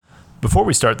Before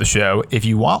we start the show, if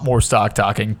you want more stock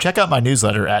talking, check out my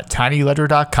newsletter at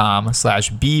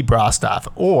tinyletter.com/bbrostov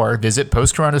or visit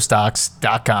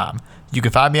postcoronastocks.com. You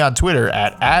can find me on Twitter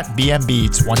at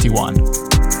BMB21.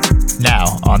 Now,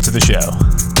 on to the show.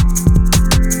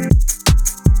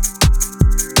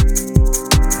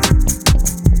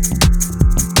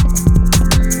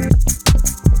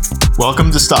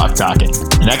 Welcome to Stock Talking,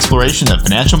 an exploration of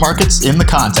financial markets in the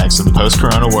context of the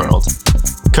post-corona world.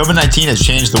 COVID-19 has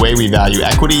changed the way we value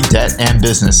equity, debt, and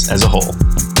business as a whole.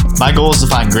 My goal is to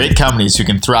find great companies who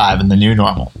can thrive in the new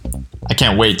normal. I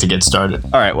can't wait to get started.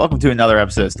 All right, welcome to another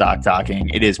episode of Stock Talking.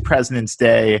 It is President's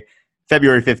Day,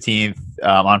 February 15th.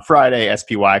 On Friday,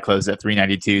 SPY closed at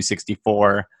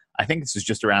 392.64. I think this is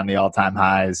just around the all-time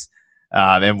highs.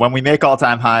 And when we make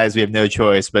all-time highs, we have no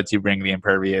choice but to bring the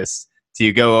impervious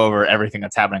to go over everything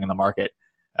that's happening in the market.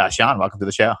 Sean, welcome to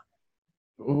the show.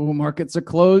 Oh, markets are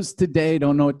closed today.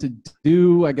 Don't know what to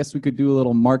do. I guess we could do a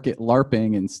little market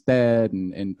LARPing instead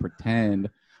and pretend.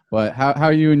 But how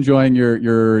are you enjoying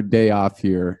your day off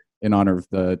here in honor of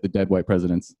the dead white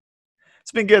presidents?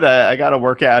 It's been good. I got a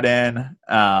workout in,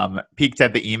 peeked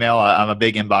at the email. I'm a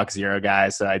big Inbox Zero guy,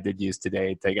 so I did use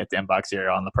today to get to Inbox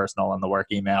Zero on the personal and the work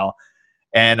email.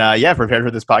 And prepared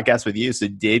for this podcast with you. So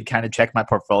did kind of check my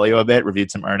portfolio a bit,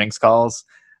 reviewed some earnings calls.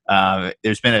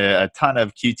 There's been a ton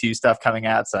of Q2 stuff coming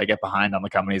out, so I get behind on the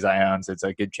companies I own. So it's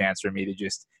a good chance for me to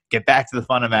just get back to the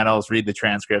fundamentals, read the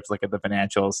transcripts, look at the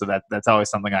financials. So that's always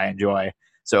something I enjoy.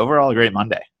 So overall, a great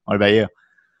Monday. What about you?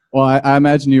 Well, I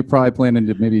imagine you're probably planning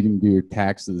to maybe even do your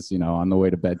taxes, on the way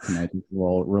to bed tonight. A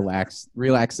little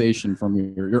relaxation from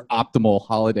your optimal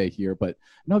holiday here. But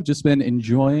no, I've just been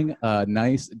enjoying a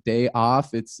nice day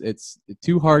off. It's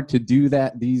too hard to do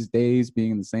that these days,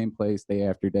 being in the same place day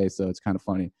after day. So it's kind of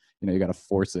funny. You got to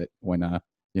force it when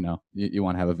you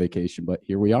want to have a vacation. But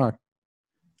here we are.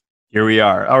 Here we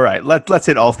are. All right, let's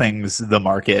hit all things the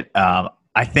market.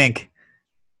 I think.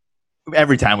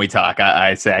 Every time we talk,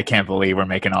 I say I can't believe we're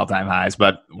making all-time highs.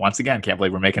 But once again, can't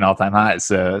believe we're making all-time highs.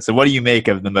 So what do you make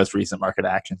of the most recent market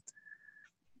action?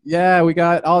 Yeah, we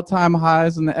got all-time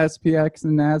highs in the SPX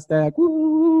and NASDAQ.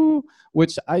 Woo!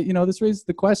 Which this raises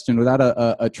the question: without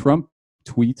a Trump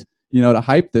tweet, to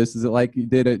hype this, is it like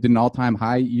did an all-time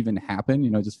high even happen?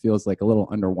 It just feels like a little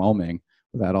underwhelming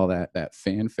without all that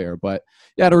fanfare. But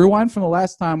yeah, to rewind from the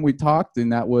last time we talked,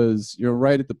 and that was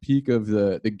right at the peak of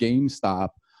the GameStop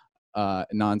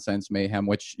nonsense mayhem,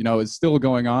 which is still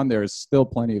going on. There's still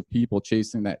plenty of people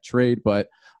chasing that trade, but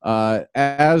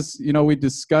as we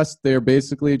discussed, there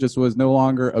basically just was no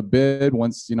longer a bid.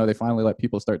 Once they finally let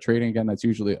people start trading again, that's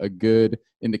usually a good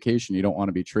indication. You don't want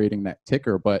to be trading that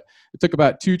ticker, but it took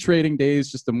about 2 trading days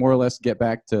just to more or less get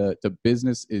back to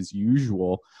business as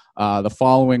usual. The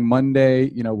following Monday,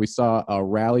 we saw a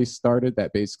rally started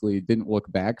that basically didn't look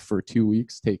back for 2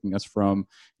 weeks, taking us from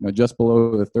just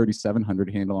below the 3,700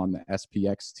 handle on the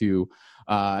SPX to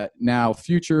now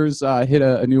futures hit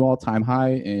a new all-time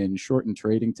high in shortened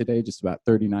trading today, just about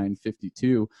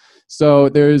 39.52. So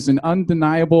there's an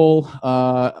undeniable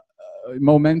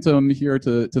momentum here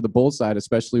to the bull side,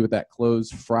 especially with that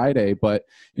close Friday. But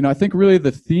I think really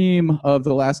the theme of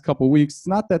the last couple of weeks, it's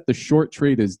not that the short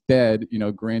trade is dead.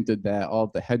 Granted that all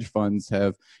of the hedge funds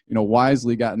have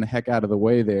wisely gotten the heck out of the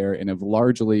way there and have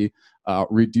largely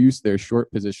reduced their short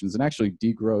positions and actually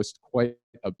degrossed quite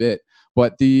a bit.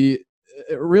 But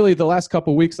really the last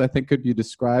couple of weeks I think could be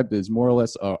described as more or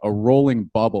less a rolling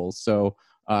bubble. So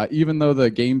even though the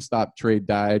GameStop trade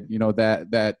died,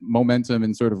 that momentum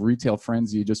and sort of retail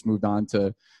frenzy just moved on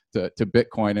to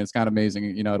Bitcoin. And it's kind of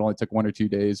amazing. It only took 1 or 2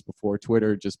 days before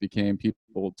Twitter just became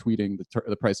people tweeting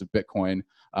the price of Bitcoin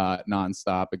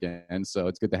nonstop again. So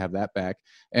it's good to have that back.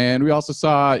 And we also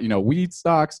saw, weed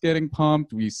stocks getting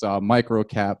pumped. We saw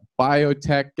microcap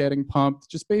biotech getting pumped.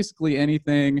 Just basically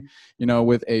anything,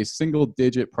 with a single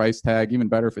digit price tag, even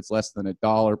better if it's less than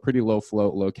 $1, pretty low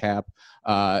float, low cap.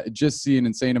 Just see an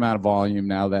insane amount of volume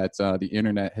now that the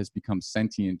internet has become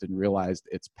sentient and realized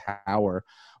its power.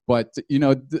 But,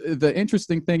 the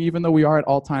interesting thing, even though we are at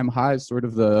all-time highs, sort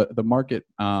of the market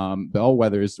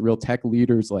bellwethers, real tech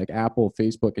leaders like Apple,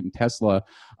 Facebook, and Tesla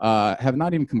have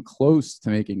not even come close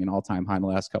to making an all-time high in the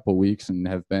last couple of weeks and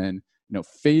have been,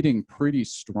 fading pretty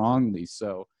strongly.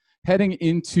 So heading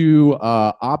into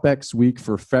OPEX week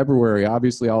for February,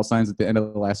 obviously all signs at the end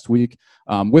of the last week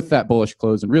with that bullish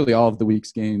close, and really all of the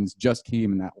week's gains just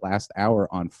came in that last hour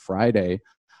on Friday.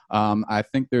 I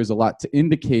think there's a lot to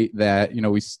indicate that,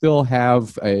 we still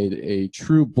have a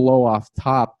true blow off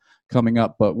top coming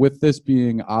up. But with this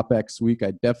being OPEX week,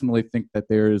 I definitely think that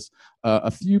there's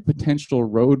a few potential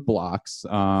roadblocks,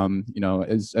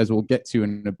 as we'll get to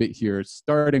in a bit here,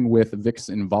 starting with VIX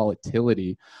and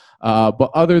volatility.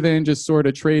 But other than just sort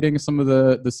of trading some of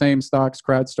the same stocks,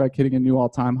 CrowdStrike hitting a new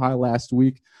all-time high last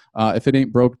week. If it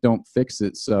ain't broke, don't fix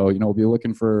it. So, we'll be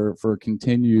looking for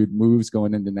continued moves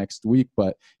going into next week.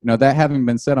 But, that having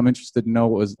been said, I'm interested to know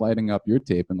what was lighting up your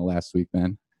tape in the last week,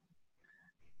 Ben.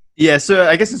 Yeah, so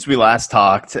I guess since we last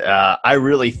talked, I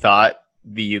really thought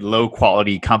the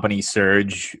low-quality company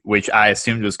surge, which I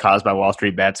assumed was caused by Wall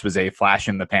Street Bets, was a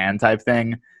flash-in-the-pan type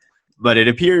thing. But it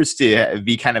appears to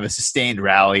be kind of a sustained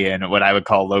rally in what I would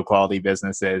call low-quality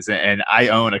businesses. And I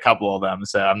own a couple of them,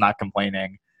 so I'm not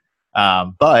complaining.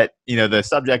 But, the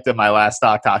subject of my last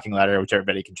stock talking letter, which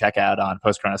everybody can check out on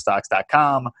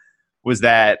postcoronastocks.com, was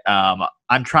that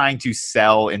I'm trying to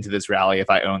sell into this rally if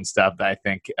I own stuff that I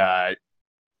think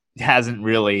hasn't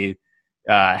really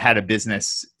had a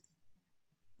business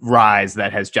rise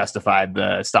that has justified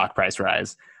the stock price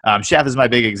rise. Chef is my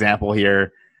big example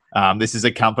here. This is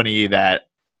a company that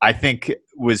I think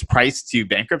was priced to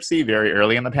bankruptcy very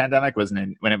early in the pandemic,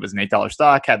 when it was an $8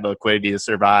 stock, had the liquidity to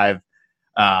survive.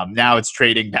 Now it's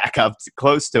trading back up to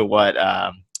close to what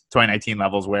 2019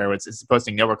 levels were. It's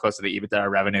posting nowhere close to the EBITDA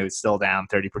revenue. It's still down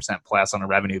 30% plus on a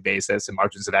revenue basis, and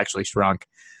margins have actually shrunk.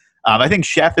 I think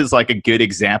Chef is like a good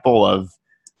example of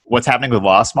what's happening with a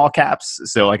lot of small caps.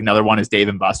 So like another one is Dave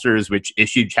 & Buster's, which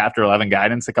issued Chapter 11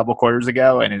 guidance a couple quarters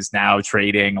ago and is now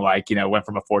trading went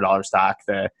from a $4 stock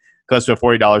to close to a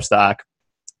 $40 stock.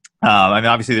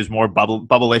 Obviously there's more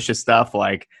bubblicious stuff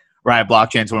like Riot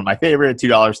Blockchain is one of my favorite,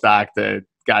 $2 stock to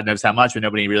God knows how much, but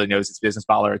nobody really knows its business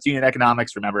model or its unit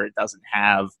economics. Remember, it doesn't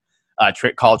have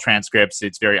call transcripts.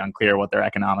 It's very unclear what their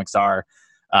economics are.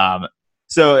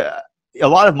 So a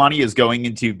lot of money is going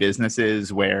into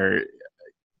businesses where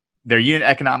their unit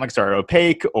economics are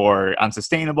opaque or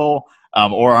unsustainable,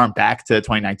 or aren't back to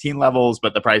 2019 levels,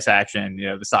 but the price action,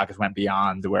 the stock has went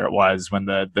beyond where it was when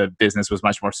the business was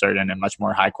much more certain and much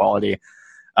more high quality.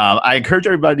 I encourage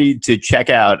everybody to check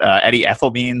out Eddie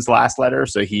Ethelbein's last letter.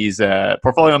 So he's a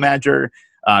portfolio manager.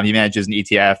 He manages an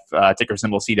ETF, ticker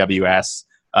symbol CWS.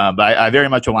 But I very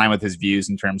much align with his views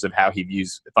in terms of how he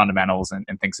views fundamentals and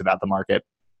thinks about the market.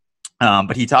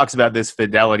 But he talks about this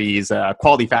Fidelity's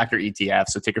quality factor ETF,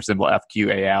 so ticker symbol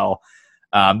FQAL.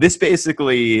 This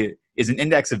basically is an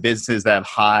index of businesses that have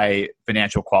high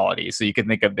financial quality. So you can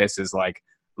think of this as like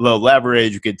low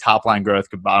leverage, good top line growth,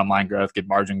 good bottom line growth, good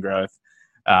margin growth.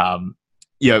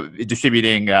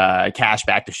 Distributing cash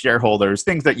back to shareholders,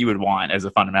 things that you would want as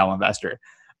a fundamental investor.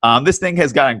 This thing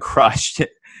has gotten crushed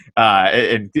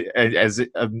compared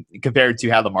to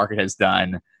how the market has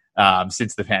done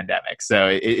since the pandemic.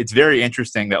 So it's very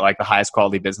interesting that like the highest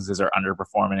quality businesses are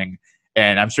underperforming,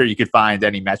 and I'm sure you could find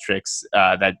any metrics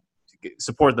that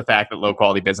support the fact that low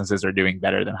quality businesses are doing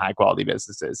better than high quality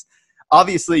businesses.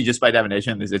 Obviously, just by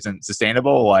definition, this isn't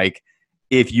sustainable. Like,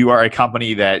 if you are a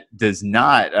company that does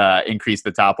not increase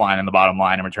the top line and the bottom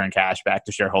line and return cash back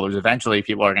to shareholders, eventually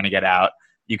people are going to get out.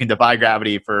 You can defy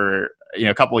gravity for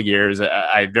a couple of years.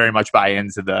 I very much buy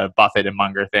into the Buffett and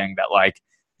Munger thing that like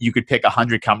you could pick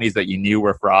 100 companies that you knew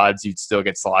were frauds. You'd still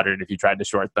get slaughtered if you tried to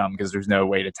short them because there's no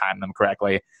way to time them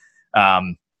correctly.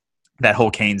 That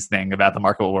whole Keynes thing about the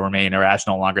market will remain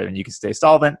irrational longer than you can stay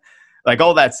solvent. Like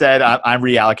all that said, I'm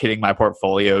reallocating my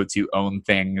portfolio to own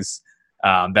things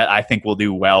that I think will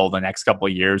do well the next couple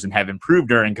of years and have improved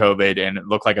during COVID and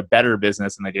look like a better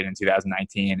business than they did in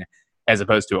 2019 as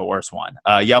opposed to a worse one.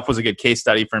 Yelp was a good case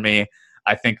study for me.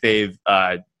 I think they've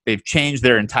changed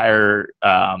their entire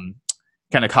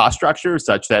kind of cost structure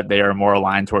such that they are more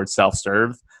aligned towards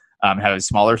self-serve, have a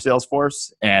smaller sales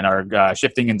force, and are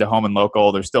shifting into home and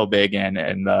local. They're still big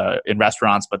in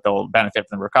restaurants, but they'll benefit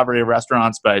from the recovery of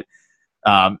restaurants. But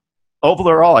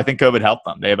overall, I think COVID helped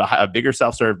them. They have a bigger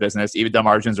self-serve business. EBITDA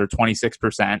margins are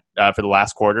 26% for the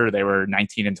last quarter. They were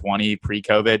 19 and 20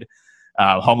 pre-COVID.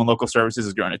 Home and local services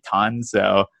has grown a ton.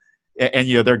 So, and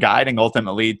they're guiding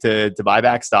ultimately to buy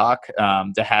back stock,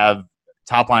 to have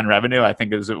top line revenue. I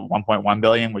think it was at 1.1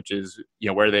 billion, which is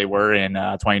where they were in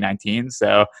 2019.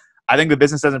 So I think the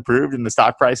business has improved and the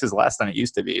stock price is less than it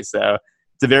used to be. So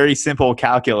it's a very simple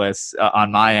calculus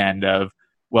on my end of,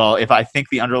 well, if I think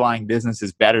the underlying business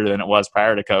is better than it was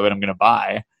prior to COVID, I'm going to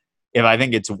buy. If I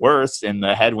think it's worse and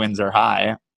the headwinds are high,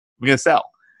 I'm going to sell.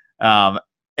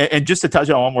 And just to touch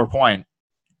on one more point,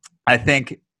 I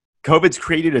think COVID's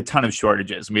created a ton of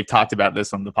shortages. And we've talked about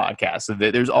this on the podcast. So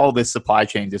there's all this supply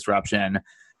chain disruption.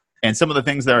 And some of the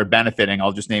things that are benefiting,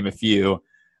 I'll just name a few.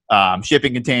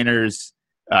 Shipping containers,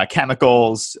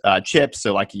 chemicals, chips.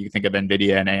 So like you think of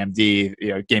NVIDIA and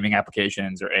AMD, gaming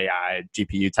applications or AI,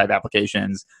 GPU type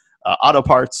applications. Auto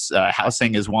parts,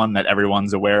 housing is one that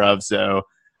everyone's aware of. So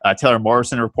Taylor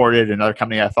Morrison reported, another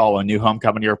company I follow, a new home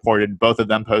company reported. Both of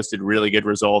them posted really good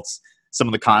results. Some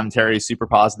of the commentary is super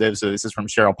positive. So this is from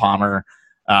Cheryl Palmer,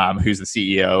 who's the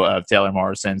CEO of Taylor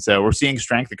Morrison. So we're seeing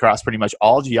strength across pretty much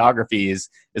all geographies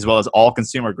as well as all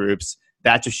consumer groups.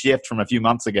 That just shift from a few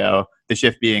months ago, the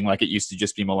shift being like it used to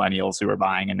just be millennials who were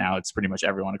buying, and now it's pretty much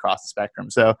everyone across the spectrum.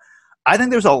 So I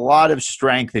think there's a lot of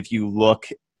strength if you look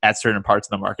at certain parts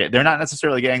of the market. They're not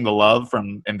necessarily getting the love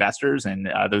from investors, and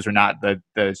those are not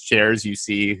the shares you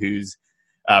see whose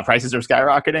prices are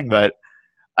skyrocketing, but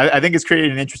I think it's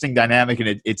created an interesting dynamic,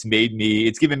 and it's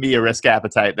given me a risk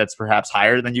appetite that's perhaps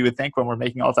higher than you would think when we're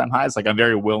making all-time highs. Like I'm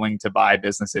very willing to buy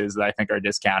businesses that I think are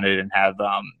discounted and have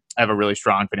a really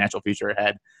strong financial future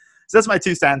ahead. So that's my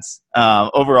 2 cents.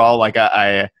 Overall, like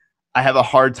I have a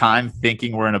hard time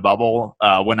thinking we're in a bubble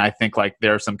when I think like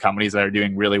there are some companies that are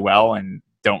doing really well and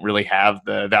don't really have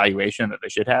the valuation that they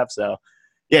should have. So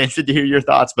yeah, interested to hear your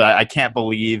thoughts, but I can't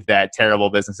believe that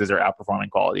terrible businesses are outperforming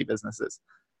quality businesses.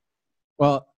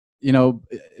 Well,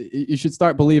 you should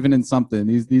start believing in something.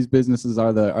 These businesses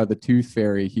are the tooth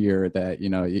fairy here that,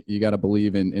 you got to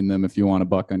believe in them if you want a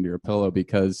buck under your pillow,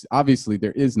 because obviously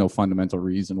there is no fundamental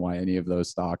reason why any of those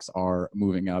stocks are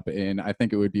moving up. And I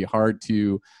think it would be hard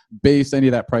to base any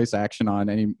of that price action on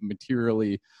any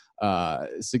materially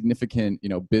significant,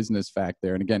 business fact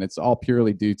there. And again, it's all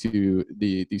purely due to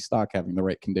the stock having the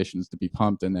right conditions to be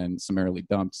pumped and then summarily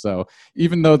dumped. So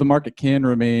even though the market can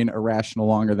remain irrational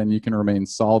longer than you can remain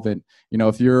solvent,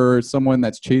 if you're someone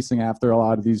that's chasing after a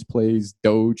lot of these plays,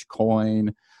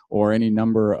 Dogecoin, or any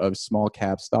number of small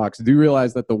cap stocks, do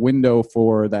realize that the window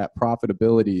for that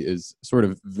profitability is sort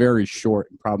of very short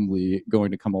and probably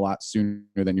going to come a lot sooner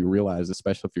than you realize,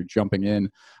 especially if you're jumping in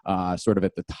sort of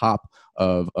at the top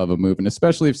of a move. And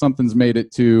especially if something's made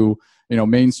it to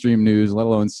mainstream news, let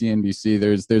alone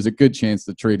CNBC, there's a good chance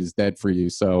the trade is dead for you.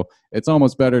 So it's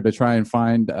almost better to try and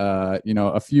find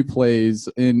a few plays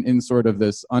in sort of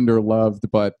this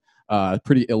underloved but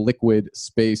pretty illiquid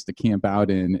space to camp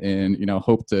out in, and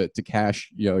hope to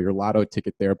cash your lotto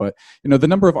ticket there. But the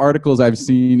number of articles I've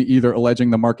seen either alleging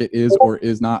the market is or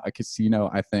is not a casino,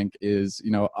 I think is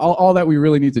all that we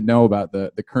really need to know about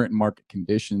the current market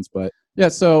conditions. But yeah,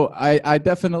 so I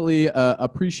definitely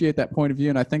appreciate that point of view,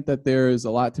 and I think that there is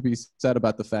a lot to be said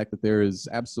about the fact that there is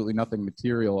absolutely nothing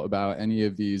material about any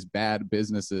of these bad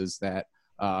businesses that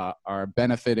are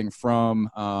benefiting from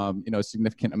a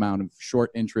significant amount of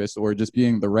short interest or just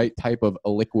being the right type of a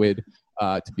liquid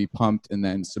to be pumped and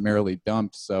then summarily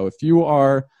dumped. So if you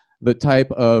are the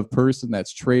type of person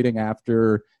that's trading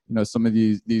after some of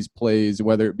these plays,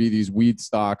 whether it be these weed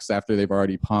stocks after they've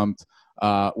already pumped,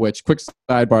 which, quick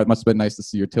sidebar, it must have been nice to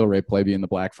see your Tilray play be in the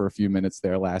black for a few minutes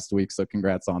there last week. So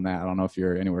congrats on that. I don't know if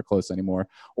you're anywhere close anymore.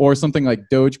 Or something like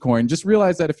Dogecoin. Just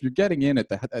realize that if you're getting in at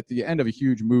the end of a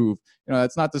huge move,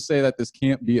 that's not to say that this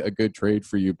can't be a good trade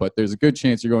for you, but there's a good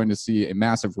chance you're going to see a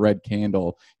massive red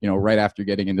candle, right after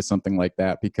getting into something like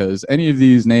that, because any of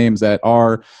these names that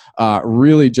are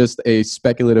really just a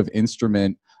speculative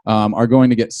instrument are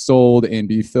going to get sold and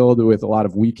be filled with a lot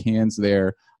of weak hands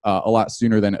there a lot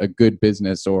sooner than a good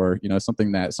business or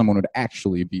something that someone would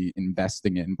actually be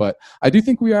investing in. But I do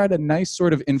think we are at a nice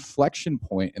sort of inflection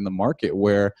point in the market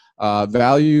where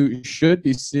value should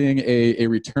be seeing a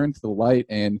return to the light.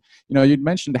 And you'd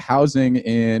mentioned housing,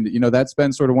 and that's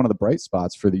been sort of one of the bright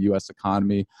spots for the U.S.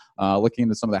 economy. Looking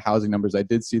into some of the housing numbers, I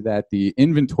did see that the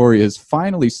inventory has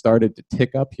finally started to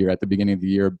tick up here at the beginning of the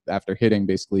year after hitting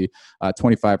basically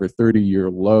 25 or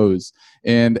 30-year lows.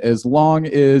 And as long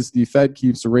as the Fed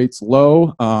keeps rates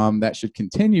low, that should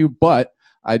continue. But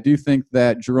I do think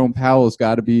that Jerome Powell's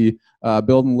got to be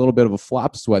building a little bit of a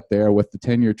flop sweat there with the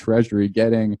 10-year Treasury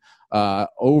getting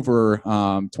over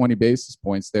 20 basis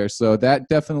points there. So that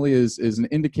definitely is an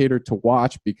indicator to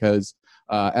watch, because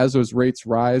as those rates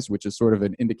rise, which is sort of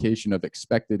an indication of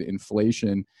expected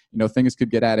inflation, things could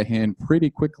get out of hand pretty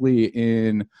quickly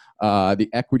in the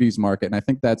equities market. And I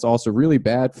think that's also really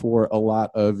bad for a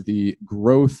lot of the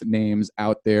growth names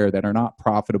out there that are not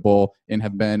profitable and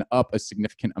have been up a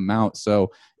significant amount. So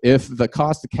if the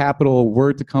cost of capital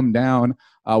were to come down,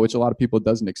 which a lot of people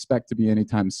doesn't expect to be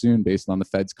anytime soon based on the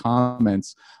Fed's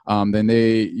comments, then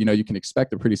you can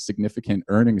expect a pretty significant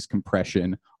earnings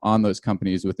compression on those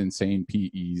companies with insane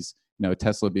PEs.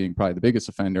 Tesla being probably the biggest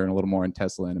offender, and a little more on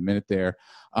Tesla in a minute there.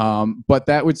 But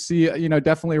that would see,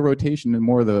 definitely a rotation in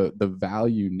more of the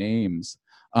value names.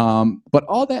 But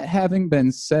all that having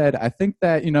been said, I think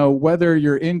that, whether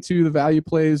you're into the value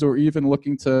plays or even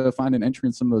looking to find an entry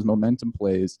in some of those momentum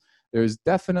plays, there's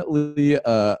definitely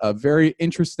a very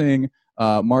interesting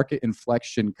market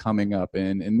inflection coming up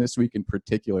in this week in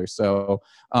particular. So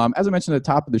as I mentioned at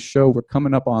the top of the show, we're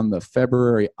coming up on the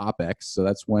February OPEX. So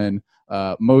that's when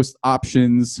most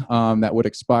options that would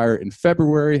expire in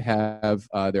February have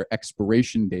their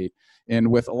expiration date.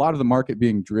 And with a lot of the market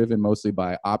being driven mostly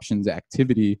by options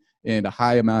activity and a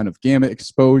high amount of gamma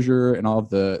exposure and all of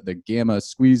the gamma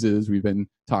squeezes we've been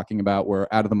talking about,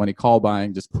 where out of the money call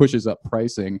buying just pushes up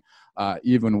pricing,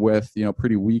 even with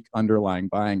pretty weak underlying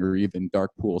buying or even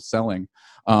dark pool selling.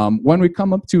 When we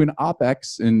come up to an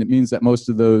OPEX, and it means that most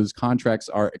of those contracts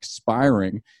are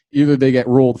expiring, either they get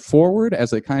rolled forward, as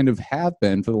they kind of have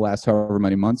been for the last however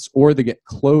many months, or they get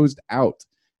closed out.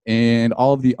 And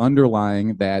all of the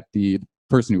underlying that the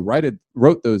person who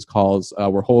wrote those calls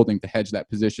were holding to hedge that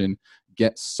position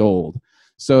gets sold.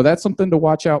 So that's something to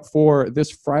watch out for this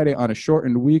Friday on a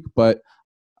shortened week. But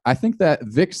I think that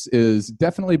VIX is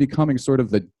definitely becoming sort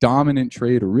of the dominant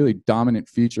trade, or really dominant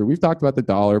feature. We've talked about the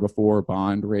dollar before,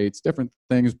 bond rates, different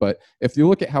things. But if you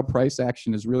look at how price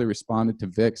action has really responded to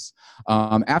VIX,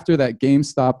 after that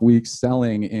GameStop week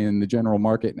selling in the general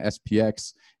market and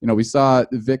SPX, we saw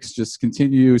the VIX just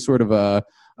continue sort of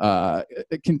a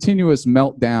continuous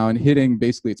meltdown, hitting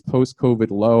basically its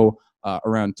post-COVID low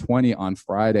around 20 on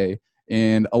Friday.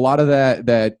 And a lot of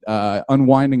that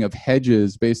unwinding of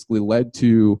hedges basically led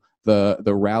to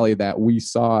the rally that we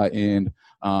saw, and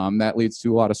that leads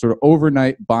to a lot of sort of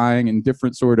overnight buying and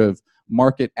different sort of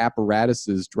market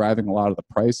apparatuses driving a lot of the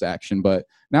price action. But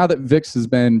now that VIX has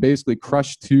been basically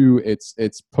crushed to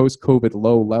its post-COVID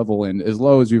low level, and as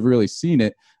low as we've really seen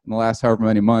it in the last however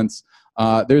many months,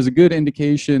 there's a good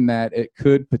indication that it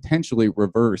could potentially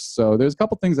reverse. So there's a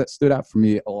couple things that stood out for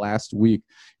me last week.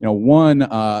 One,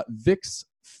 VIX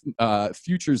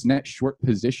futures net short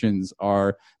positions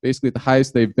are basically at the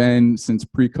highest they've been since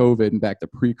pre-COVID and back to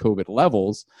pre-COVID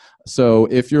levels. So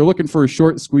if you're looking for a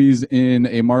short squeeze in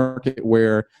a market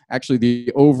where actually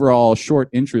the overall short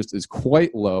interest is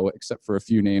quite low, except for a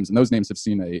few names, and those names have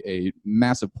seen a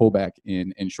massive pullback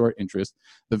in short interest,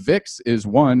 the VIX is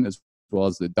one, as well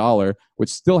as the dollar, which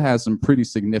still has some pretty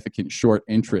significant short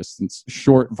interest, and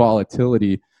short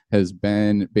volatility has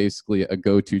been basically a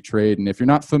go-to trade. And if you're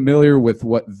not familiar with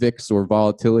what VIX or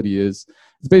volatility is,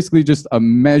 it's basically just a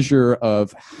measure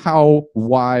of how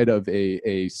wide of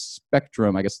a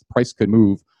spectrum, I guess, the price could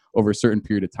move over a certain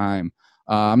period of time.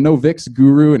 I'm no VIX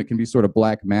guru, and it can be sort of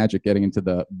black magic getting into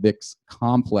the VIX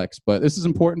complex, but this is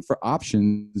important for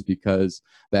options because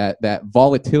that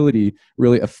volatility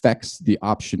really affects the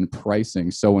option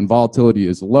pricing. So when volatility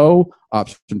is low,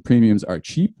 option premiums are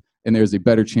cheap, and there's a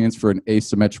better chance for an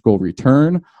asymmetrical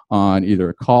return on either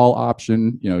a call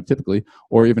option, typically,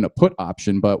 or even a put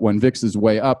option. But when VIX is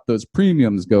way up, those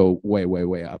premiums go way, way,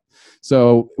 way up.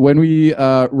 So when we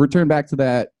return back to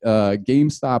that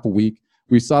GameStop week,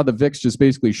 we saw the VIX just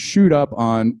basically shoot up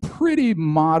on pretty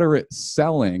moderate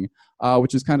selling,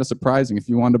 which is kind of surprising. If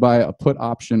you wanted to buy a put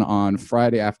option on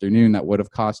Friday afternoon, that would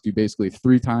have cost you basically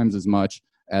 3 times as much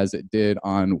as it did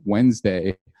on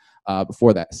Wednesday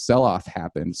before that sell-off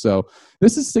happened. So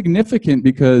this is significant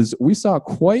because we saw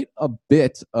quite a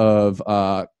bit of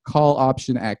call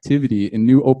option activity and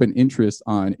new open interest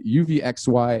on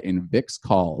UVXY and VIX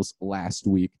calls last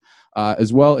week,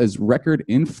 as well as record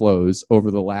inflows over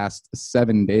the last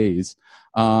 7 days.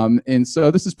 And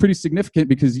so this is pretty significant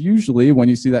because usually when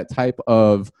you see that type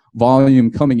of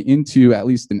volume coming into at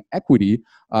least an equity,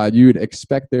 you would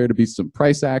expect there to be some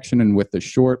price action and with the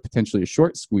short, potentially a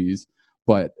short squeeze.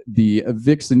 But the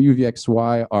VIX and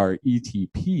UVXY are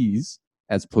ETPs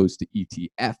as opposed to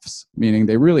ETFs, meaning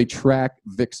they really track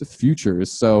VIX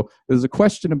futures. So there's a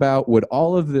question about, would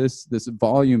all of this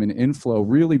volume and inflow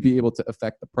really be able to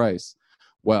affect the price?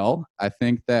 Well, I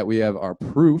think that we have our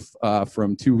proof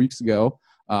from 2 weeks ago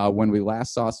when we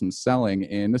last saw some selling,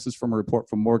 and this is from a report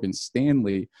from Morgan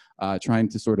Stanley trying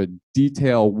to sort of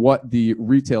detail what the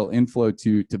retail inflow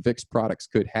to VIX products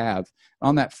could have.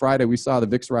 On that Friday, we saw the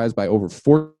VIX rise by over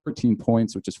 14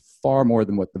 points, which is far more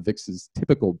than what the VIX's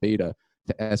typical beta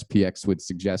to SPX would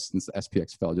suggest, since the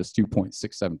SPX fell just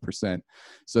 2.67%.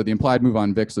 So the implied move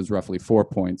on VIX was roughly 4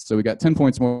 points. So we got 10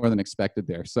 points more than expected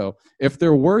there. So if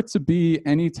there were to be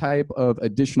any type of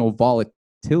additional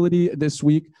volatility this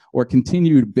week or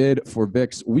continued bid for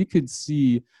VIX, we could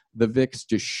see the VIX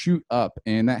just shoot up,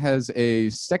 and that has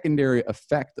a secondary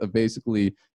effect of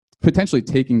basically potentially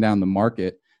taking down the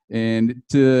market. And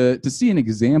to see an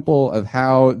example of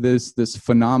how this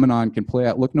phenomenon can play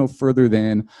out, look no further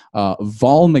than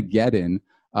Volmageddon,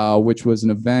 which was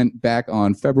an event back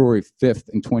on February 5th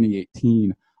in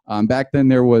 2018. Back then,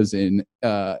 there was an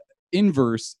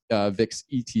inverse VIX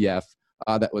ETF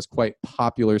that was quite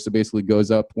popular. So basically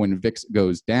goes up when VIX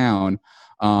goes down.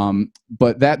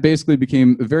 But that basically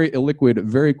became very illiquid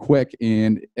very quick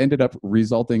and ended up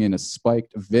resulting in a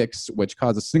spiked VIX, which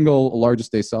caused a single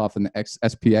largest day sell-off in the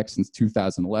SPX since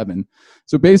 2011.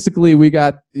 So basically we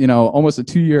got, almost a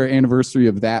 2-year anniversary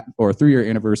of that, or a 3-year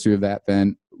anniversary of that,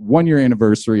 then 1-year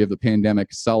anniversary of the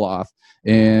pandemic sell-off,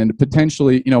 and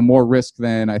potentially, more risk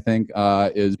than I think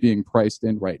is being priced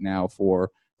in right now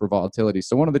for volatility.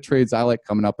 So one of the trades I like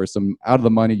coming up are some out of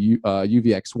the money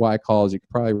UVXY calls. You could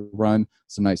probably run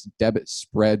some nice debit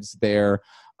spreads there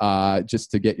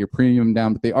just to get your premium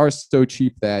down. But they are so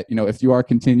cheap that, if you are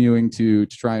continuing to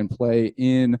try and play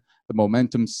in the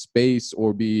momentum space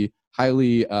or be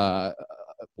highly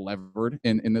levered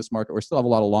in this market, or still have a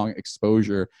lot of long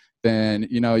exposure, then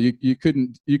you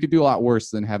could do a lot worse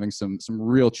than having some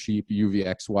real cheap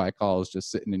UVXY calls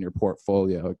just sitting in your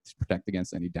portfolio to protect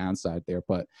against any downside there.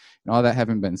 But all that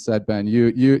having been said, Ben,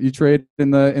 you trade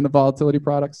in the volatility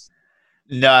products?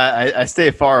 No, I stay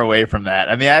far away from that.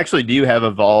 I mean, I actually do have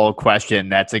a vol question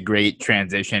that's a great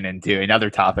transition into another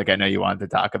topic I know you wanted to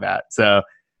talk about. So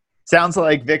sounds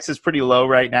like VIX is pretty low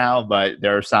right now, but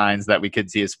there are signs that we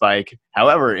could see a spike.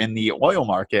 However, in the oil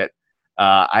market,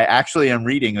 I actually am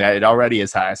reading that it already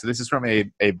is high. So this is from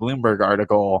a Bloomberg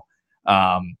article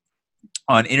on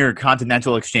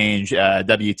Intercontinental Exchange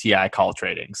WTI call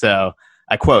trading. So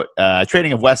I quote,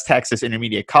 trading of West Texas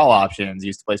Intermediate call options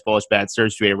used to place bullish bets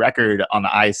surged to a record on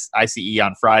the ICE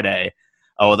on Friday.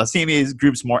 Oh, the CME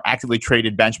Group's more actively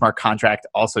traded benchmark contract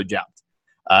also jumped.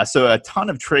 So a ton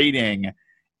of trading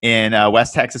in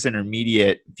West Texas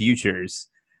Intermediate futures.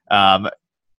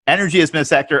 Energy has been a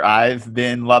sector I've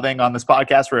been loving on this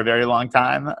podcast for a very long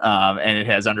time, and it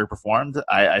has underperformed.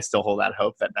 I still hold out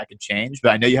hope that could change, but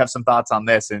I know you have some thoughts on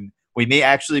this, and we may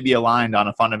actually be aligned on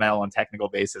a fundamental and technical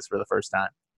basis for the first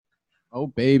time. Oh,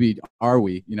 baby, are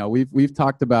we? We've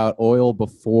talked about oil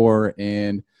before,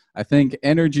 and I think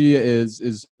energy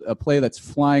is a play that's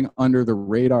flying under the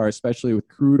radar, especially with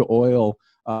crude oil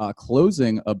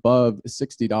closing above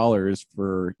 $60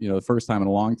 for the first time in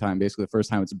a long time. Basically, the first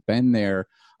time it's been there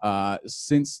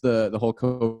since the whole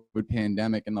COVID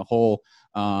pandemic and the whole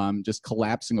just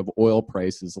collapsing of oil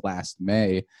prices last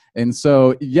May. And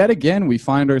so yet again, we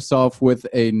find ourselves with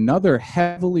another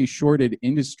heavily shorted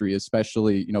industry,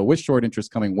 especially with short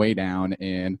interest coming way down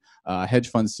and hedge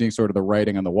funds seeing sort of the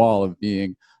writing on the wall of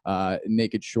being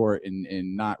naked short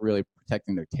and not really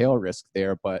protecting their tail risk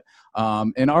there. But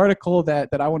an article that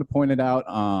I want to point it out,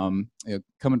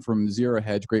 coming from Zero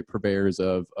Hedge, great purveyors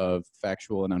of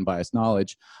factual and unbiased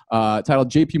knowledge, titled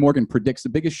JP Morgan predicts the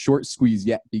biggest short squeeze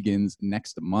yet begins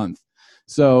next month.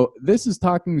 So this is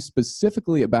talking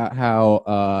specifically about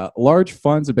how large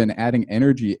funds have been adding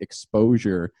energy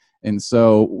exposure. And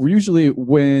so usually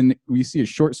when we see a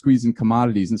short squeeze in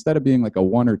commodities, instead of being like a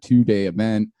 1 or 2 day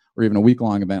event, or even a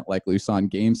week-long event like we saw in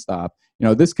GameStop,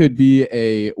 this could be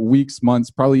a weeks, months,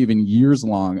 probably even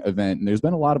years-long event. And there's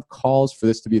been a lot of calls for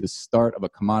this to be the start of a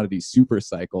commodity super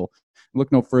cycle. Look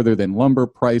no further than lumber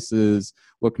prices,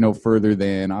 look no further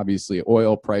than, obviously,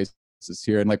 oil prices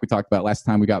here. And like we talked about last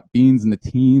time, we got beans in the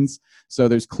teens. So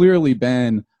there's clearly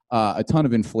been a ton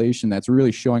of inflation that's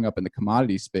really showing up in the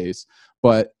commodity space.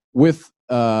 But with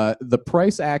the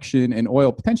price action in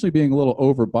oil potentially being a little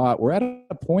overbought, we're at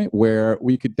a point where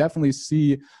we could definitely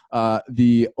see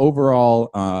the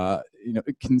overall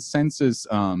consensus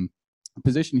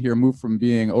position here move from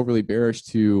being overly bearish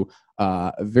to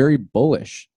very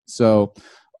bullish. So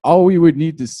all we would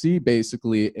need to see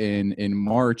basically in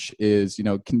March is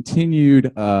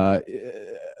continued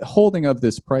holding of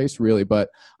this price really, but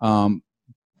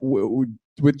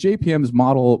with JPM's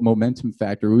model momentum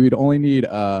factor, we would only need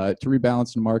to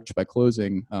rebalance in March by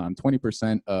closing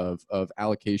 20% of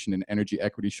allocation in energy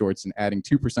equity shorts and adding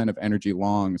 2% of energy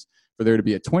longs for there to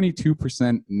be a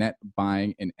 22% net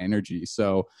buying in energy.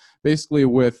 So basically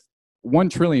with $1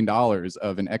 trillion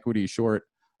of an equity short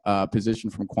position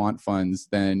from quant funds,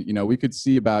 then we could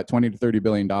see about $20 to $30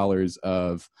 billion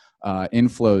of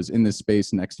inflows in this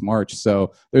space next March.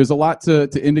 So there's a lot to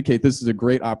indicate this is a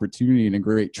great opportunity and a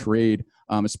great trade,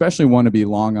 especially one to be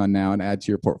long on now and add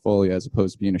to your portfolio as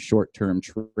opposed to being a short-term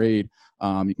trade.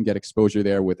 You can get exposure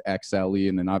there with XLE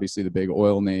and then obviously the big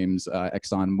oil names,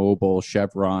 ExxonMobil,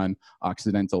 Chevron,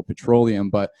 Occidental Petroleum.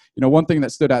 But one thing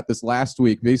that stood out this last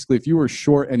week, basically if you were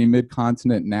short any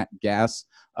mid-continent nat gas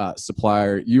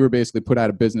supplier, you were basically put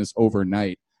out of business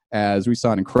overnight, as we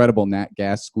saw an incredible nat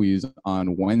gas squeeze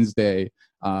on Wednesday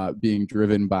being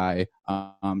driven by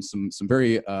some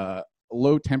very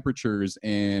low temperatures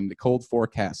and cold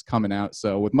forecasts coming out.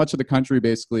 So with much of the country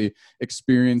basically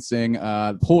experiencing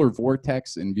polar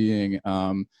vortex and being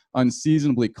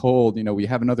unseasonably cold, we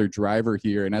have another driver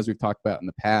here. And as we've talked about in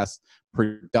the past,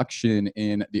 production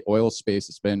in the oil space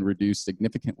has been reduced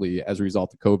significantly as a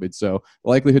result of COVID. So the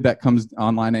likelihood that comes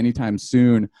online anytime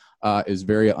soon is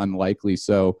very unlikely.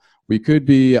 So we could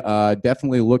be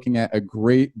definitely looking at a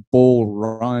great bull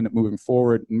run moving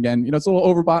forward. And again, it's a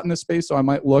little overbought in this space, so I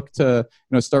might look to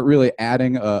start really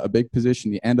adding a big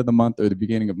position the end of the month or the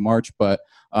beginning of March. But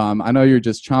I know you're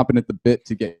just chomping at the bit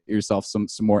to get yourself some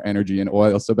more energy in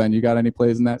oil. So Ben, you got any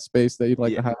plays in that space that you'd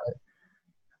like to highlight?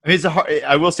 I mean,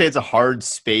 I will say it's a hard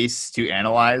space to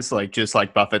analyze. Like just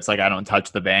like Buffett's, like I don't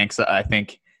touch the banks. I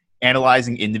think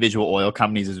analyzing individual oil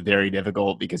companies is very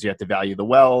difficult because you have to value the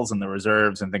wells and the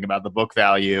reserves and think about the book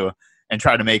value and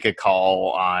try to make a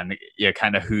call on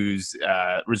kind of whose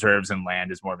reserves and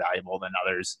land is more valuable than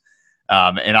others.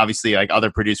 And obviously, like other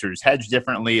producers hedge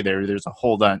differently. There's a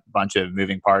whole bunch of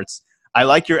moving parts. I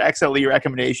like your XLE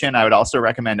recommendation. I would also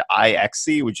recommend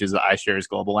IXC, which is the iShares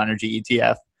Global Energy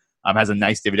ETF. Has a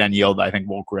nice dividend yield that I think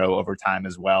will grow over time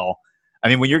as well. I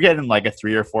mean, when you're getting like a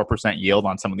 3 or 4% yield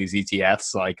on some of these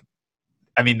ETFs,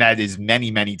 that is many,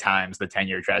 many times the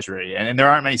 10-year treasury. And there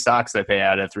aren't many stocks that pay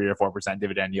out a 3 or 4%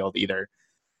 dividend yield either.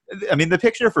 I mean, the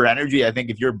picture for energy, I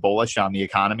think if you're bullish on the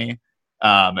economy,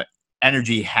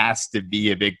 energy has to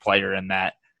be a big player in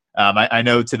that. I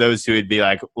know to those who would be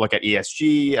like, look at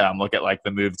ESG, look at like the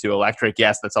move to electric.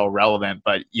 Yes, that's all relevant.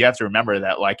 But you have to remember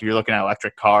that like if you're looking at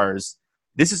electric cars,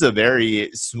 this is a very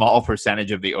small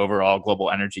percentage of the overall global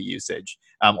energy usage.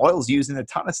 Oil's used in a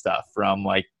ton of stuff from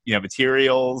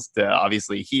materials to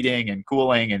obviously heating and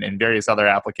cooling and various other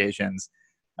applications.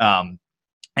 And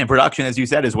production, as you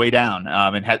said, is way down.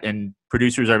 And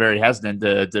producers are very hesitant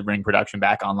to bring production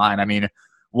back online. I mean,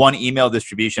 one email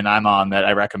distribution I'm on that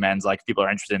I recommend, like if people are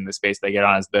interested in the space they get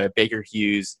on, is the Baker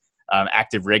Hughes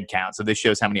active rig count. So this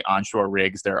shows how many onshore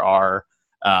rigs there are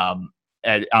on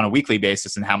a weekly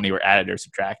basis and how many were added or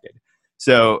subtracted.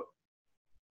 So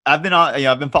I've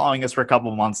been following this for a couple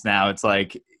of months now. It's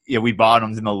like, we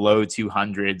bottomed in the low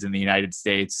 200s in the United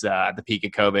States at the peak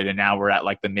of COVID, and now we're at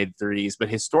like the mid 30s. But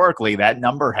historically, that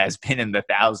number has been in the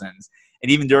thousands.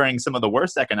 And even during some of the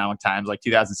worst economic times, like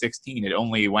 2016, it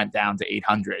only went down to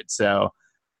 800. So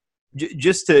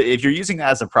if you're using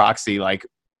that as a proxy, like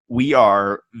we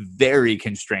are very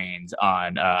constrained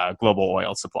on global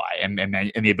oil supply and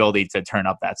the ability to turn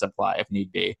up that supply if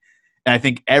need be. And I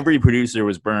think every producer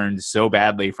was burned so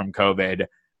badly from COVID.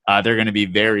 They're going to be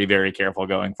very, very careful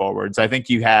going forward. So I think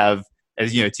you have,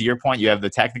 as to your point, you have the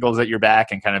technicals at your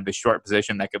back and kind of the short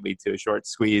position that could lead to a short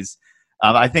squeeze.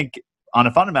 I think on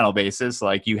a fundamental basis,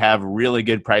 like you have really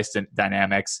good price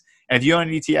dynamics. And if you own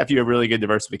an ETF, you have really good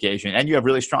diversification and you have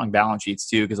really strong balance sheets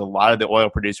too, because a lot of the oil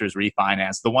producers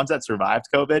refinanced. The ones that survived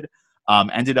COVID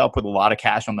ended up with a lot of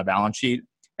cash on the balance sheet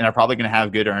and are probably going to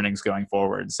have good earnings going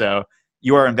forward. So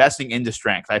you are investing into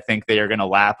strength. I think they are going to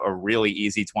lap a really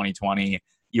easy 2020.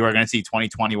 You are going to see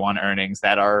 2021 earnings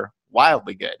that are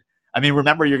wildly good. I mean,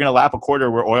 remember, you're going to lap a quarter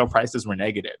where oil prices were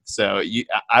negative. So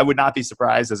I would not be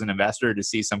surprised as an investor to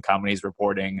see some companies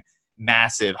reporting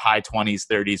massive high 20s,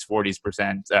 30s,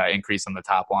 40% increase on the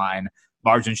top line.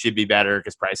 Margins should be better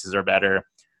because prices are better.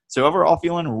 So overall,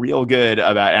 feeling real good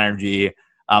about energy.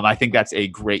 I think that's a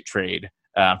great trade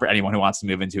for anyone who wants to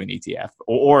move into an ETF.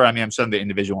 Or I'm some of the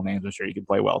individual names I'm sure you could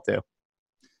play well too.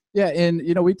 Yeah, and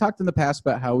we talked in the past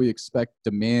about how we expect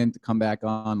demand to come back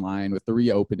online with the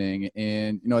reopening,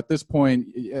 and at this point,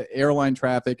 airline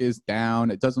traffic is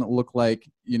down. It doesn't look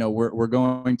like we're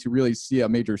going to really see a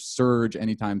major surge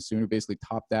anytime soon. We basically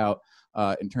topped out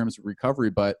in terms of recovery,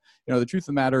 but the truth of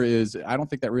the matter is, I don't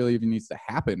think that really even needs to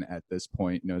happen at this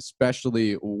point.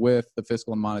 Especially with the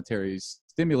fiscal and monetary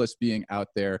stimulus being out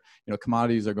there,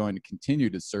 commodities are going to continue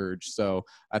to surge. So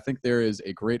I think there is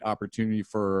a great opportunity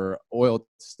for oil to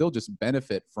still just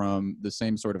benefit from the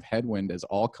same sort of headwind as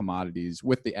all commodities,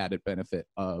 with the added benefit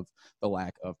of the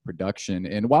lack of production.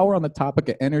 And while we're on the topic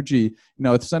of energy,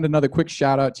 send another quick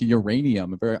shout out to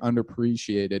uranium, a very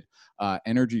underappreciated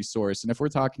energy source. And if we're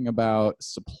talking about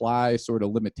supply sort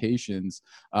of limitations,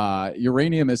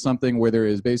 uranium is something where there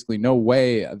is basically no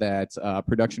way that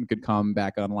production could come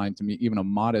back online to meet even a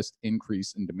modest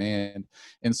increase in demand.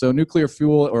 And so nuclear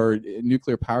fuel or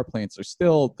nuclear power plants are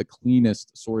still the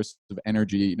cleanest source of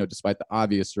energy, despite the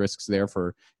obvious risks there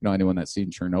for, anyone that's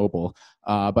seen Chernobyl.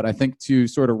 But I think to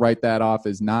sort of write that off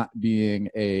as not being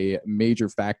a major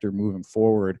factor moving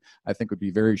forward, I think would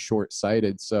be very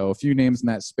short-sighted. So a few names in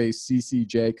that space: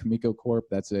 CCJ, Cameco Corp,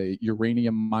 that's a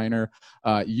uranium miner.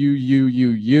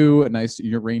 UUUU, a nice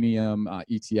uranium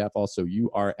ETF, also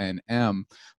URNM.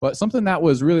 But something that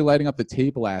was really lighting up the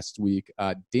tape last week,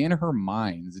 Danaher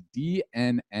Mines,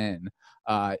 DNN,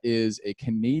 is a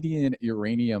Canadian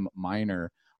uranium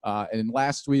miner. And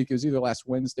last week, it was either last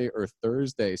Wednesday or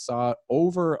Thursday, saw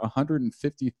over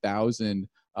 150,000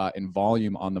 in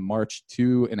volume on the March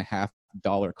 $2.50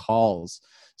 calls.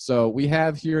 So we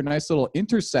have here a nice little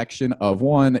intersection of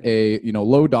a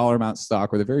low dollar amount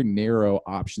stock with a very narrow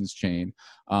options chain,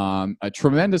 a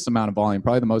tremendous amount of volume,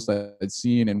 probably the most I've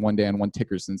seen in one day on one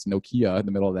ticker since Nokia in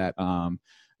the middle of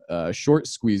that short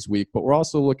squeeze week. But we're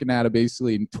also looking at a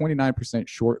basically 29%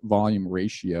 short volume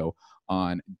ratio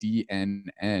on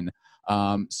DNN.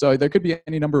 So there could be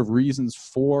any number of reasons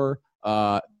for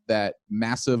that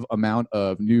massive amount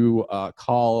of new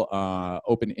call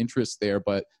open interest there,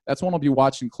 but that's one I'll be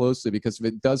watching closely, because if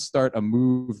it does start a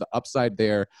move, the upside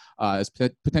there is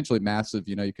potentially massive.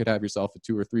 You could have yourself a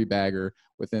 2 or 3 bagger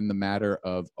within the matter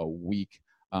of a week,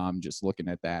 just looking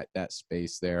at that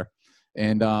space there.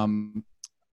 And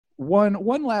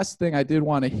one last thing I did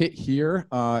want to hit here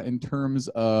in terms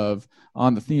of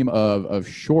on the theme of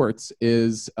shorts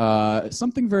is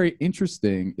something very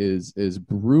interesting is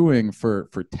brewing for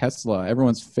Tesla,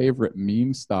 everyone's favorite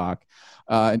meme stock.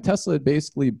 And Tesla had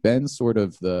basically been sort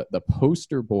of the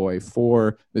poster boy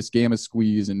for this gamma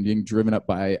squeeze and being driven up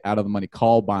by out of the money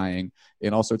call buying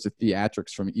and all sorts of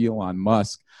theatrics from Elon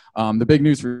Musk. The big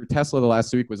news for Tesla the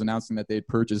last week was announcing that they'd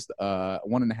purchased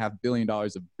 $1.5 billion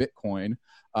of Bitcoin,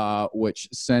 which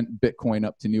sent Bitcoin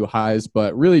up to new highs,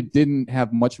 but really didn't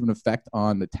have much of an effect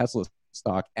on the Tesla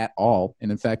stock at all.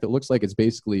 And in fact, it looks like it's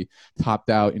basically topped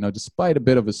out, despite a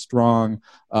bit of a strong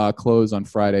close on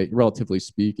Friday, relatively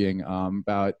speaking,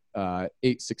 about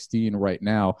 816 right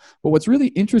now. But what's really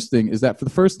interesting is that for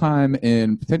the first time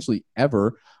in potentially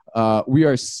ever, we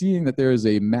are seeing that there is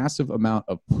a massive amount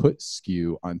of put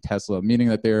skew on Tesla, meaning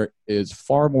that there is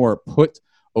far more put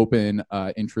open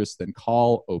interest than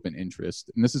call open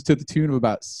interest. And this is to the tune of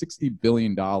about $60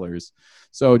 billion.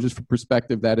 So just for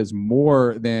perspective, that is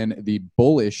more than the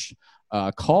bullish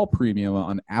call premium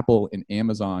on Apple and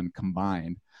Amazon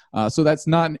combined. So that's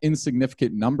not an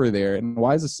insignificant number there. And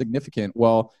why is it significant?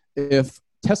 Well, if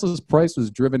Tesla's price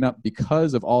was driven up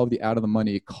because of all of the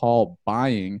out-of-the-money call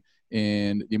buying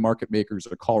and the market makers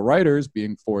or call writers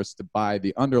being forced to buy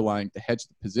the underlying to hedge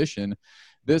the position,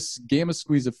 this gamma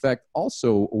squeeze effect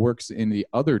also works in the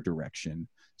other direction.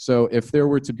 So if there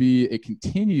were to be a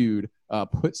continued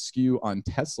put skew on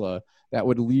Tesla, that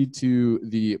would lead to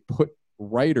the put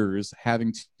writers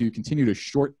having to continue to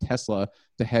short Tesla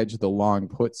to hedge the long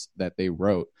puts that they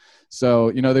wrote. So,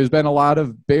 there's been a lot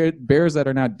of bears that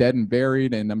are now dead and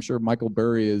buried, and I'm sure Michael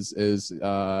Burry is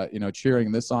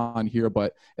cheering this on here,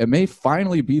 but it may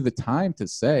finally be the time to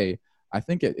say, I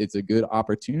think it's a good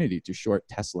opportunity to short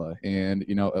Tesla. And,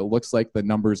 it looks like the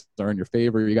numbers are in your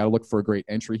favor. You got to look for a great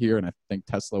entry here. And I think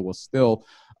Tesla will still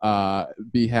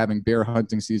be having bear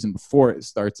hunting season before it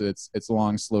starts its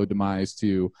long, slow demise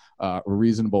to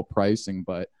reasonable pricing.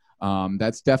 But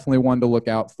that's definitely one to look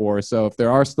out for. So if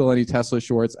there are still any Tesla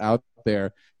shorts out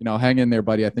there, hang in there,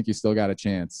 buddy. I think you still got a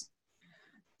chance.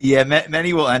 Yeah,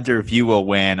 many will enter, few will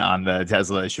win on the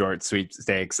Tesla short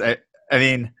sweepstakes. I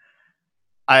mean,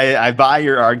 I buy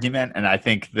your argument, and I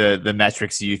think the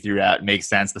metrics you threw out make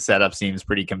sense. The setup seems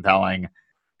pretty compelling.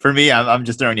 For me, I'm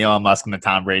just throwing Elon Musk in the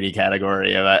Tom Brady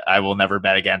category. I will never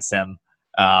bet against him.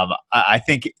 I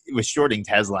think with shorting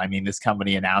Tesla, this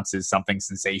company announces something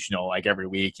sensational like every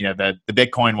week. The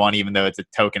Bitcoin one, even though it's a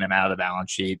token amount of the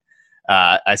balance sheet,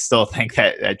 I still think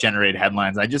that generated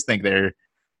headlines. I just think they're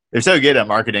so good at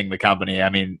marketing the company.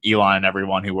 Elon and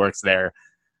everyone who works there.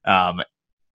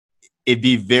 It'd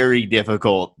be very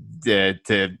difficult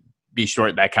to be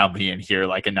short that company and hear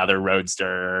like another Roadster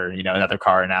or, another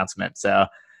car announcement. So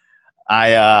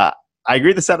I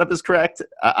agree the setup is correct.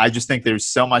 I just think there's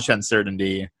so much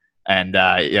uncertainty, and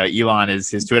Elon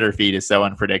his Twitter feed is so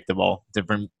unpredictable.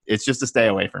 It's just a stay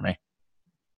away for me.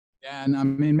 Yeah, and I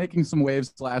mean, making some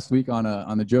waves last week on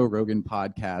the Joe Rogan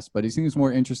podcast, but he seems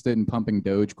more interested in pumping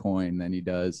Dogecoin than he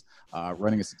does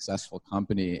running a successful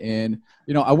company. And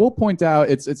I will point out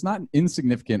it's not an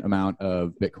insignificant amount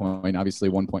of Bitcoin. Obviously,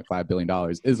 $1.5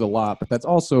 billion is a lot, but that's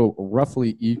also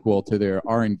roughly equal to their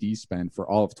R&D spend for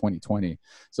all of 2020.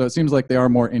 So it seems like they are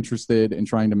more interested in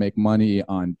trying to make money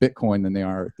on Bitcoin than they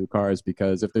are through cars.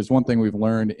 Because if there's one thing we've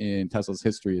learned in Tesla's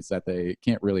history, it's that they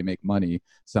can't really make money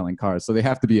selling cars. So they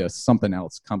have to be a something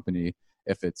else company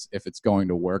if it's going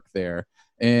to work there.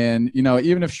 And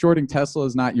even if shorting Tesla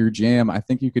is not your jam, I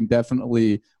think you can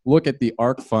definitely look at the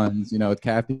ARK funds. With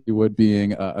Cathie Wood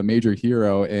being a major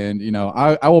hero, and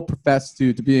I will profess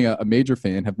to being a major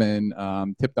fan. Have been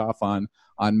tipped off on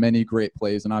many great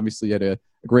plays, and obviously had a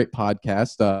great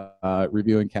podcast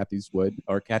reviewing Cathie's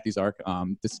ARK,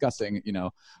 discussing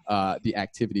the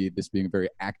activity, this being a very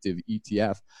active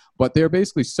ETF. But they're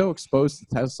basically so exposed to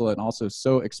Tesla and also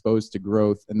so exposed to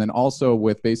growth, and then also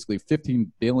with basically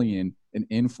 15 billion in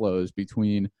inflows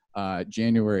between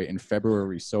January and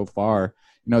February so far.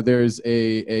 There's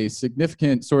a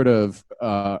significant sort of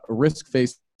risk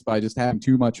faced by just having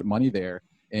too much money there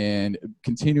and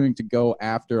continuing to go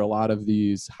after a lot of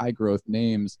these high growth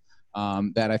names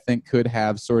that I think could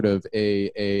have sort of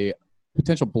a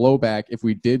potential blowback if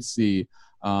we did see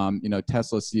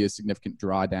Tesla see a significant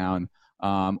drawdown,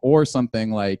 or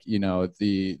something like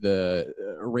the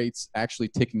rates actually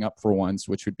ticking up for once,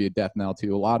 which would be a death knell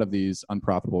to a lot of these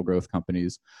unprofitable growth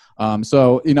companies.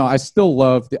 So I still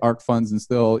love the ARK funds and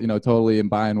still totally am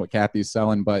buying what Cathie's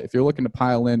selling. But if you're looking to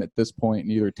pile in at this point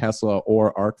in either Tesla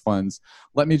or ARK funds,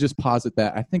 let me just posit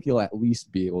that I think you'll at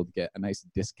least be able to get a nice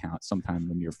discount sometime in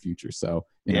the near future. So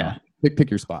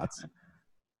pick your spots.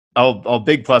 I'll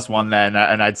big plus one then,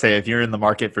 and I'd say if you're in the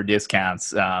market for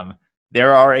discounts,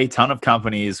 there are a ton of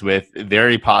companies with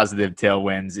very positive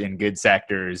tailwinds in good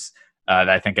sectors that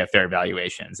I think have fair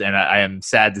valuations. And I am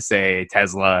sad to say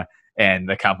Tesla and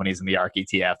the companies in the ARK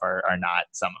ETF are not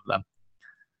some of them.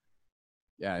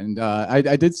 Yeah, and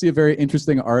I did see a very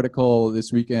interesting article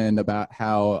this weekend about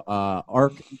how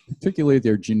ARK, particularly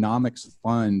their genomics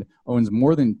fund, owns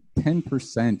more than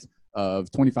 10%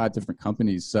 of 25 different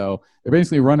companies. So they're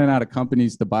basically running out of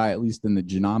companies to buy, at least in the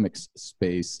genomics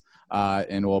space.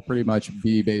 And will pretty much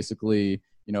be basically,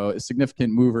 a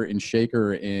significant mover and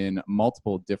shaker in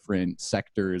multiple different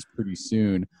sectors pretty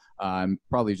soon.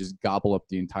 Probably just gobble up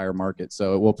the entire market.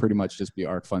 So it will pretty much just be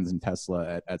ARK funds and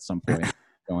Tesla at some point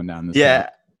going down this Yeah. road.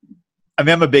 I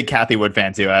mean, I'm a big Cathie Wood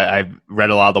fan too. I've read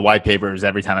a lot of the white papers.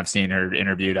 Every time I've seen her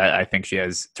interviewed, I think she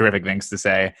has terrific things to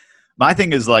say. My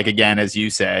thing is, like, again, as you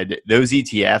said, those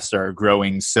ETFs are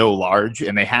growing so large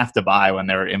and they have to buy when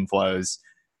there are inflows.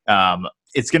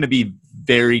 It's going to be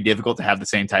very difficult to have the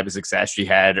same type of success she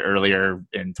had earlier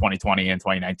in 2020 and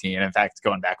 2019. And in fact,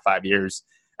 going back 5 years.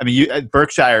 I mean,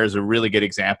 Berkshire is a really good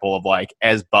example of, like,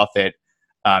 as Buffett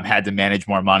had to manage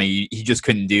more money, he just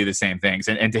couldn't do the same things.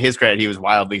 And to his credit, he was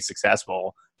wildly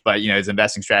successful. But, his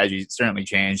investing strategy certainly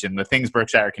changed. And the things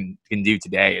Berkshire can do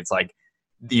today, it's like,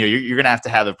 you're going to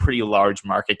have a pretty large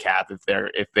market cap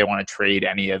if they want to trade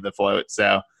any of the float.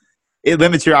 So it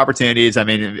limits your opportunities. I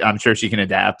mean, I'm sure she can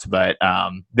adapt, but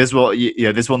this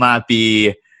will not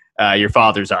be your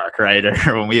father's ARK, right?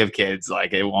 Or when we have kids,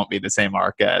 like, it won't be the same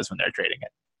ARK as when they're trading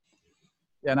it.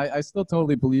 Yeah, and I still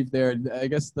totally believe there. I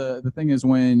guess the thing is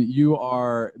when you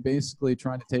are basically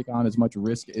trying to take on as much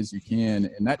risk as you can,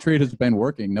 and that trade has been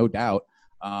working, no doubt,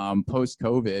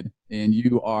 post-COVID, and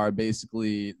you are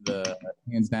basically the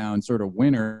hands down sort of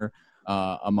winner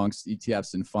amongst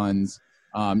ETFs and funds.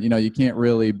 You can't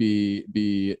really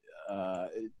be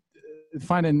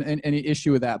finding any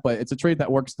issue with that, but it's a trade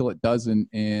that works till it doesn't.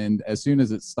 And as soon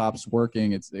as it stops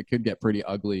working, it could get pretty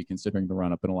ugly considering the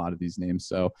run up in a lot of these names.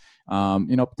 So,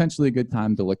 potentially a good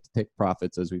time to look to take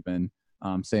profits, as we've been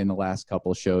saying the last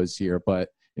couple of shows here. But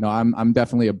I'm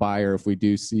definitely a buyer if we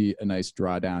do see a nice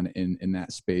drawdown in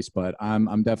that space. But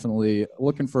I'm definitely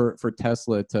looking for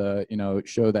Tesla to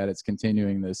show that it's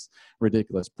continuing this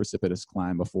ridiculous precipitous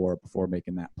climb before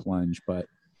making that plunge. But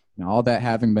all that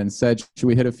having been said, should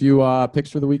we hit a few picks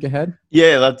for the week ahead?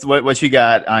 Yeah, that's what you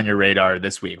got on your radar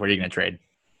this week. What are you going to trade?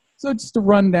 So just to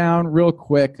run down real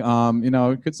quick,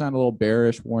 it could sound a little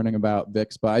bearish warning about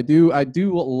VIX, but I do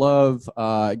love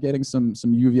getting some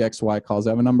UVXY calls.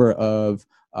 I have a number of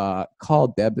call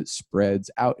debit spreads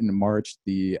out in March,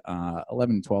 the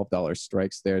 $11, $12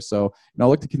 strikes there. So I'll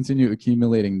look to continue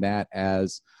accumulating that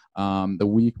as the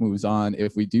week moves on.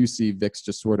 If we do see VIX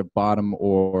just sort of bottom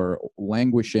or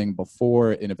languishing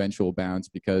before an eventual bounce,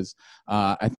 because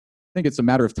I think it's a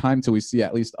matter of time till we see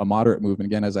at least a moderate movement.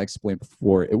 Again, as I explained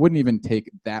before, it wouldn't even take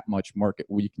that much market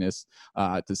weakness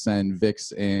to send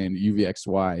VIX and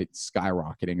UVXY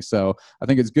skyrocketing. So I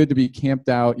think it's good to be camped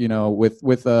out,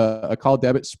 with a call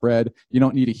debit spread. You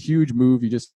don't need a huge move. You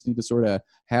just need to sort of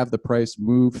have the price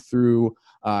move through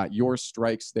your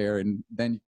strikes there, and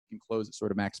then can close at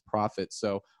sort of max profit.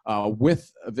 So with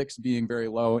VIX being very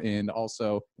low, and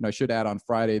also, I should add on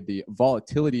Friday, the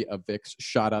volatility of VIX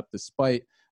shot up despite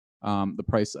the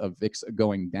price of VIX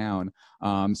going down.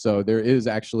 So there is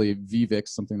actually VVIX,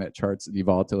 something that charts the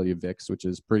volatility of VIX, which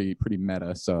is pretty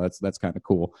meta. So that's kind of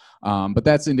cool. But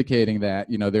that's indicating that,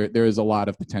 there is a lot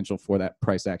of potential for that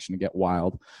price action to get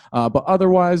wild. But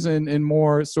otherwise, in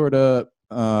more sort of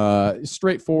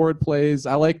straightforward plays,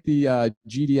 I like the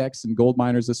GDX and gold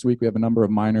miners this week. We have a number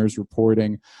of miners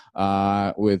reporting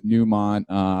with Newmont,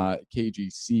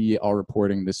 KGC all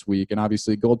reporting this week. And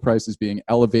obviously gold prices being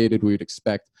elevated, we would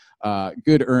expect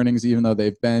good earnings, even though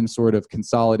they've been sort of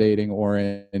consolidating or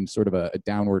in sort of a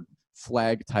downward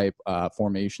flag type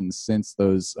formation since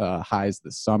those highs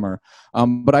this summer.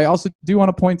 But I also do want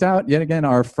to point out, yet again,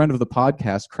 our friend of the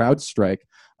podcast, CrowdStrike,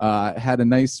 had a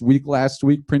nice week last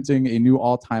week, printing a new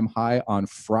all-time high on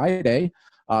Friday.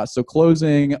 So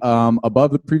closing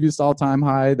above the previous all-time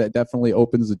high, that definitely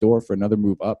opens the door for another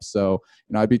move up. So,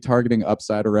 I'd be targeting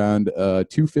upside around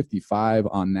 255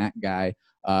 on that guy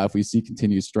if we see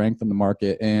continued strength in the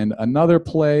market. And another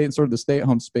play in sort of the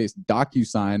stay-at-home space,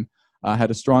 DocuSign,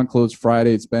 had a strong close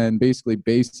Friday. It's been basically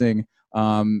basing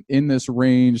in this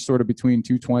range, sort of between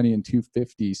 220 and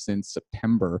 250 since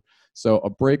September. So a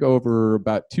break over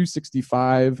about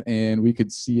 265, and we could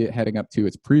see it heading up to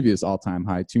its previous all-time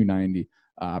high, 290,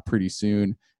 pretty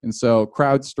soon. And so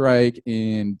CrowdStrike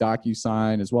and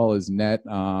DocuSign, as well as Net,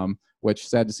 which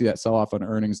sad to see that sell-off on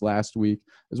earnings last week,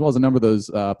 as well as a number of those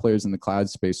players in the cloud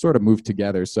space sort of moved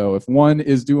together. So if one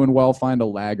is doing well, find a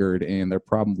laggard, and they're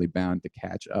probably bound to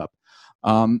catch up.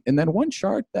 And then one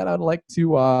chart that I'd like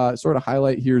to sort of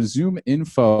highlight here, Zoom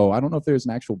Info. I don't know if there's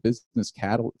an actual business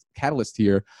catalyst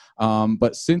here,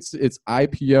 but since its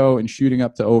IPO and shooting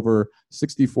up to over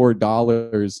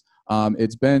 $64,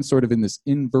 it's been sort of in this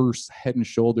inverse head and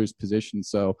shoulders position.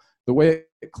 So the way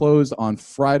it closed on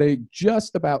Friday,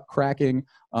 just about cracking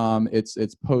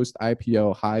its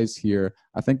post-IPO highs here,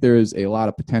 I think there is a lot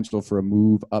of potential for a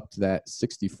move up to that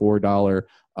 $64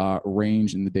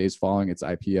 range in the days following its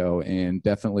IPO, and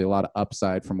definitely a lot of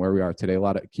upside from where we are today, a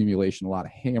lot of accumulation, a lot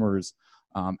of hammers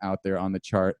out there on the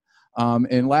chart.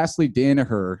 And lastly,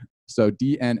 Danaher, so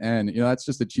DNN, that's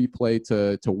just a cheap play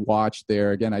to watch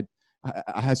there. Again,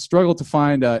 I struggled to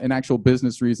find an actual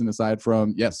business reason aside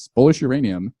from, yes, bullish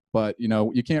uranium, but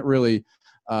you can't really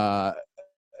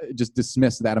just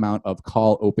dismiss that amount of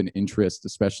call open interest,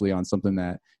 especially on something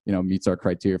that meets our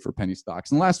criteria for penny stocks.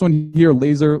 And the last one here,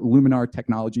 Laser Luminar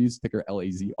Technologies, ticker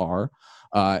LAZR,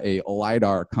 a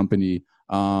LiDAR company,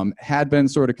 had been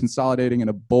sort of consolidating in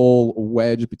a bull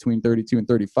wedge between 32 and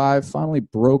 35, finally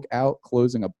broke out,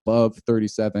 closing above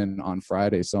 37 on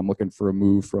Friday. So I'm looking for a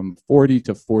move from 40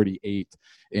 to 48.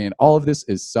 And all of this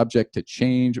is subject to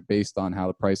change based on how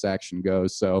the price action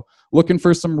goes. So looking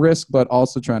for some risk, but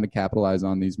also trying to capitalize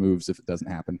on these moves if it doesn't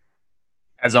happen.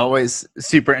 As always,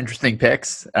 super interesting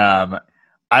picks.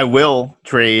 I will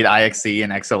trade IXC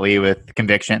and XLE with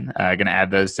conviction. Going to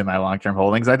add those to my long-term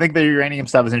holdings. I think the uranium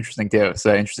stuff is interesting too.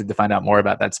 So interested to find out more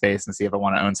about that space and see if I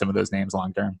want to own some of those names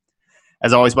long-term.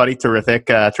 As always, buddy, terrific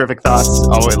thoughts.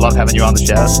 Always love having you on the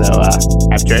show. So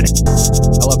happy trading.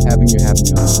 I love having you on the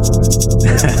show.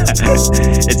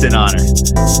 It's an honor.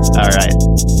 All right.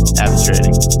 Happy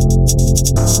trading.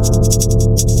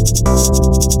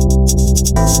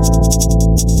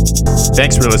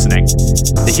 Thanks for listening.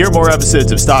 To hear more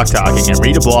episodes of Stock Talking and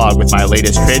read a blog with my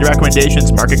latest trade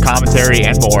recommendations, market commentary,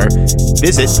 and more,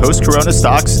 visit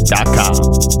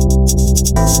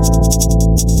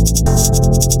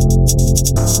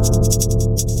postcoronastocks.com.